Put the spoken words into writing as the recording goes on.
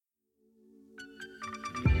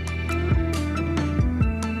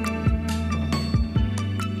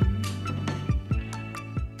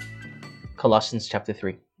Colossians chapter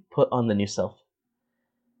 3. Put on the new self.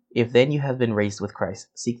 If then you have been raised with Christ,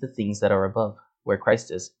 seek the things that are above, where Christ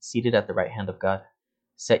is, seated at the right hand of God.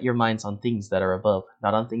 Set your minds on things that are above,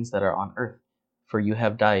 not on things that are on earth. For you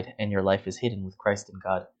have died, and your life is hidden with Christ in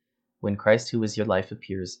God. When Christ, who is your life,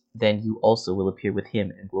 appears, then you also will appear with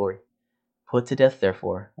him in glory. Put to death,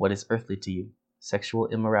 therefore, what is earthly to you: sexual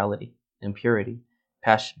immorality, impurity,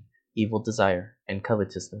 passion, evil desire, and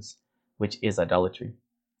covetousness, which is idolatry.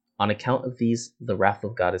 On account of these, the wrath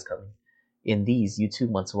of God is coming. In these you too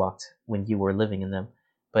once walked, when you were living in them,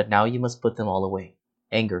 but now you must put them all away: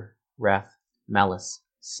 anger, wrath, malice,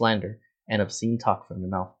 slander, and obscene talk from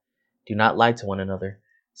your mouth. Do not lie to one another,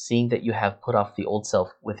 seeing that you have put off the old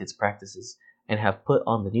self with its practices, and have put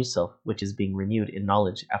on the new self, which is being renewed in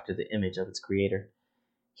knowledge after the image of its Creator.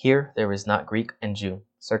 Here there is not Greek and Jew,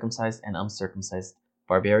 circumcised and uncircumcised,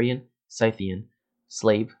 barbarian, Scythian,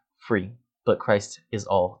 slave, free, but Christ is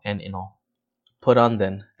all and in all. Put on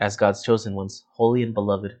then, as God's chosen ones, holy and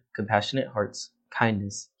beloved, compassionate hearts,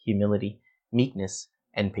 kindness, humility, meekness,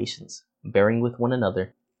 and patience, bearing with one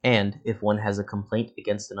another, and, if one has a complaint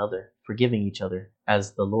against another, forgiving each other,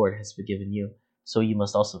 as the Lord has forgiven you, so you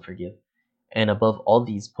must also forgive. And above all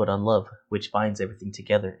these put on love, which binds everything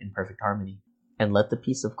together in perfect harmony. And let the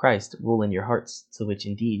peace of Christ rule in your hearts, to which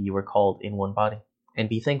indeed you were called in one body. And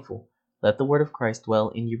be thankful. Let the word of Christ dwell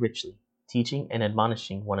in you richly, teaching and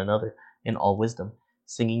admonishing one another in all wisdom,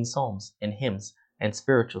 singing psalms and hymns and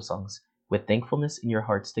spiritual songs, with thankfulness in your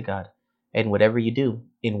hearts to God. And whatever you do,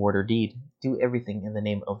 in word or deed, do everything in the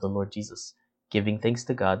name of the Lord Jesus, giving thanks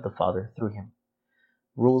to God the Father through him.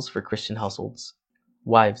 Rules for Christian households.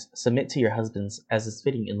 Wives, submit to your husbands as is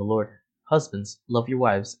fitting in the Lord. Husbands, love your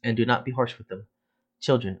wives, and do not be harsh with them.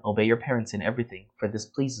 Children, obey your parents in everything, for this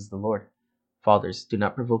pleases the Lord. Fathers, do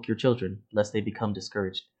not provoke your children, lest they become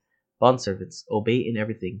discouraged. Bondservants, obey in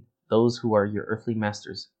everything those who are your earthly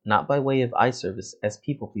masters, not by way of eye service as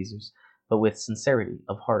people-pleasers, but with sincerity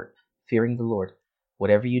of heart, fearing the Lord.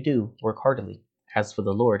 Whatever you do, work heartily, as for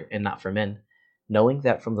the Lord and not for men, knowing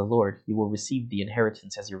that from the Lord you will receive the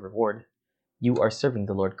inheritance as your reward. You are serving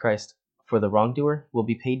the Lord Christ, for the wrongdoer will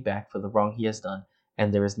be paid back for the wrong he has done,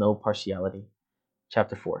 and there is no partiality.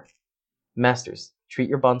 Chapter 4. Masters, treat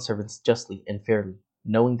your bondservants justly and fairly,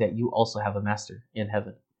 knowing that you also have a master in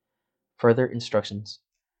heaven. Further instructions.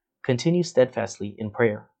 Continue steadfastly in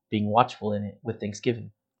prayer, being watchful in it with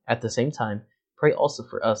thanksgiving. At the same time, pray also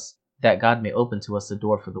for us, that God may open to us a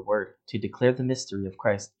door for the word, to declare the mystery of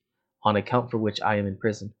Christ, on account for which I am in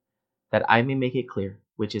prison, that I may make it clear,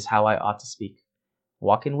 which is how I ought to speak.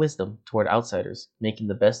 Walk in wisdom toward outsiders, making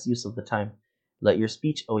the best use of the time. Let your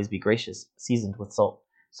speech always be gracious, seasoned with salt,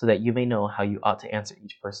 so that you may know how you ought to answer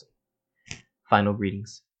each person. Final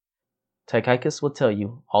greetings. Tychicus will tell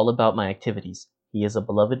you all about my activities. He is a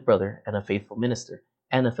beloved brother and a faithful minister,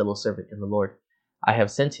 and a fellow servant in the Lord. I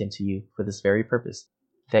have sent him to you for this very purpose,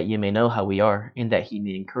 that you may know how we are, and that he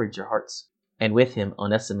may encourage your hearts. And with him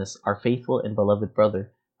Onesimus, our faithful and beloved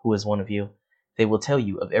brother, who is one of you. They will tell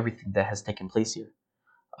you of everything that has taken place here.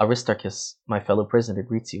 Aristarchus, my fellow prisoner,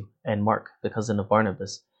 greets you, and Mark, the cousin of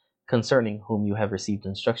Barnabas, concerning whom you have received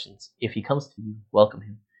instructions. If he comes to you, welcome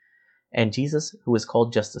him. And Jesus, who is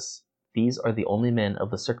called Justus. These are the only men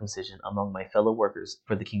of the circumcision among my fellow workers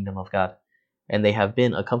for the kingdom of God, and they have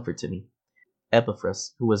been a comfort to me.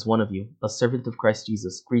 Epaphras, who is one of you, a servant of Christ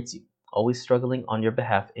Jesus, greets you, always struggling on your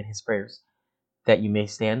behalf in his prayers, that you may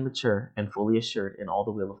stand mature and fully assured in all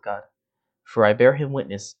the will of God. For I bear him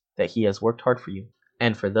witness that he has worked hard for you,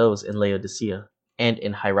 and for those in Laodicea and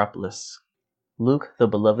in Hierapolis. Luke, the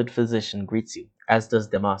beloved physician, greets you, as does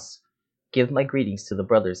Demas. Give my greetings to the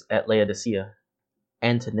brothers at Laodicea,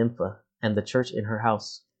 and to Nympha, and the church in her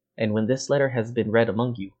house. And when this letter has been read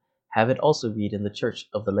among you, have it also read in the church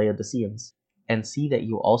of the Laodiceans. And see that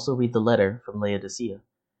you also read the letter from Laodicea.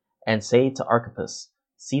 And say to Archippus,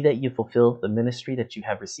 see that you fulfill the ministry that you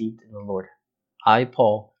have received in the Lord. I,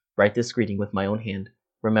 Paul, write this greeting with my own hand.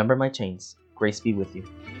 Remember my chains. Grace be with you.